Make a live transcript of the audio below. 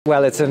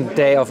Well, it's a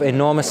day of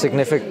enormous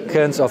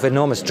significance, of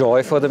enormous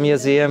joy for the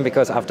museum,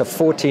 because after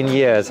 14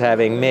 years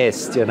having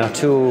missed,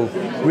 two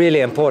really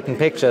important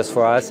pictures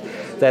for us,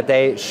 that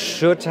they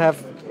should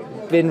have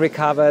been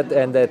recovered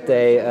and that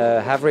they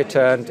have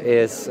returned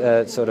is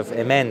sort of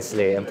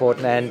immensely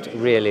important and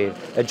really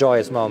a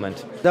joyous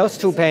moment. Those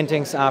two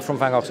paintings are from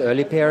Van Gogh's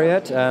early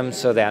period,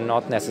 so they are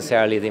not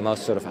necessarily the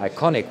most sort of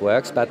iconic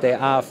works, but they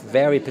are of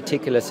very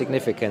particular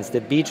significance. The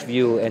beach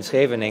view in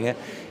Scheveningen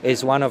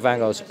is one of Van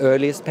Gogh's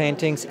earliest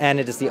paintings, and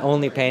it is the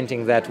only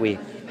painting that we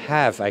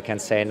have, I can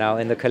say now,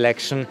 in the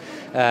collection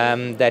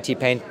that he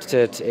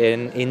painted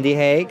in The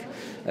Hague.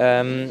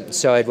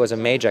 So it was a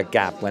major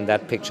gap when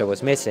that picture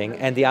was missing.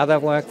 And the other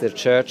work, the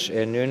church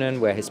in Nuenen,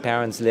 where his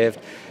parents lived,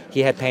 he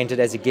had painted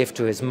as a gift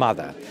to his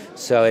mother.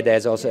 So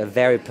there's also a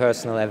very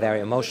personal and very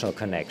emotional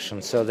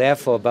connection. So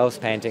therefore,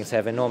 both paintings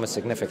have enormous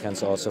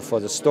significance also for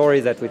the story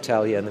that we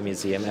tell here in the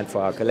museum and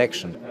for our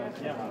collection.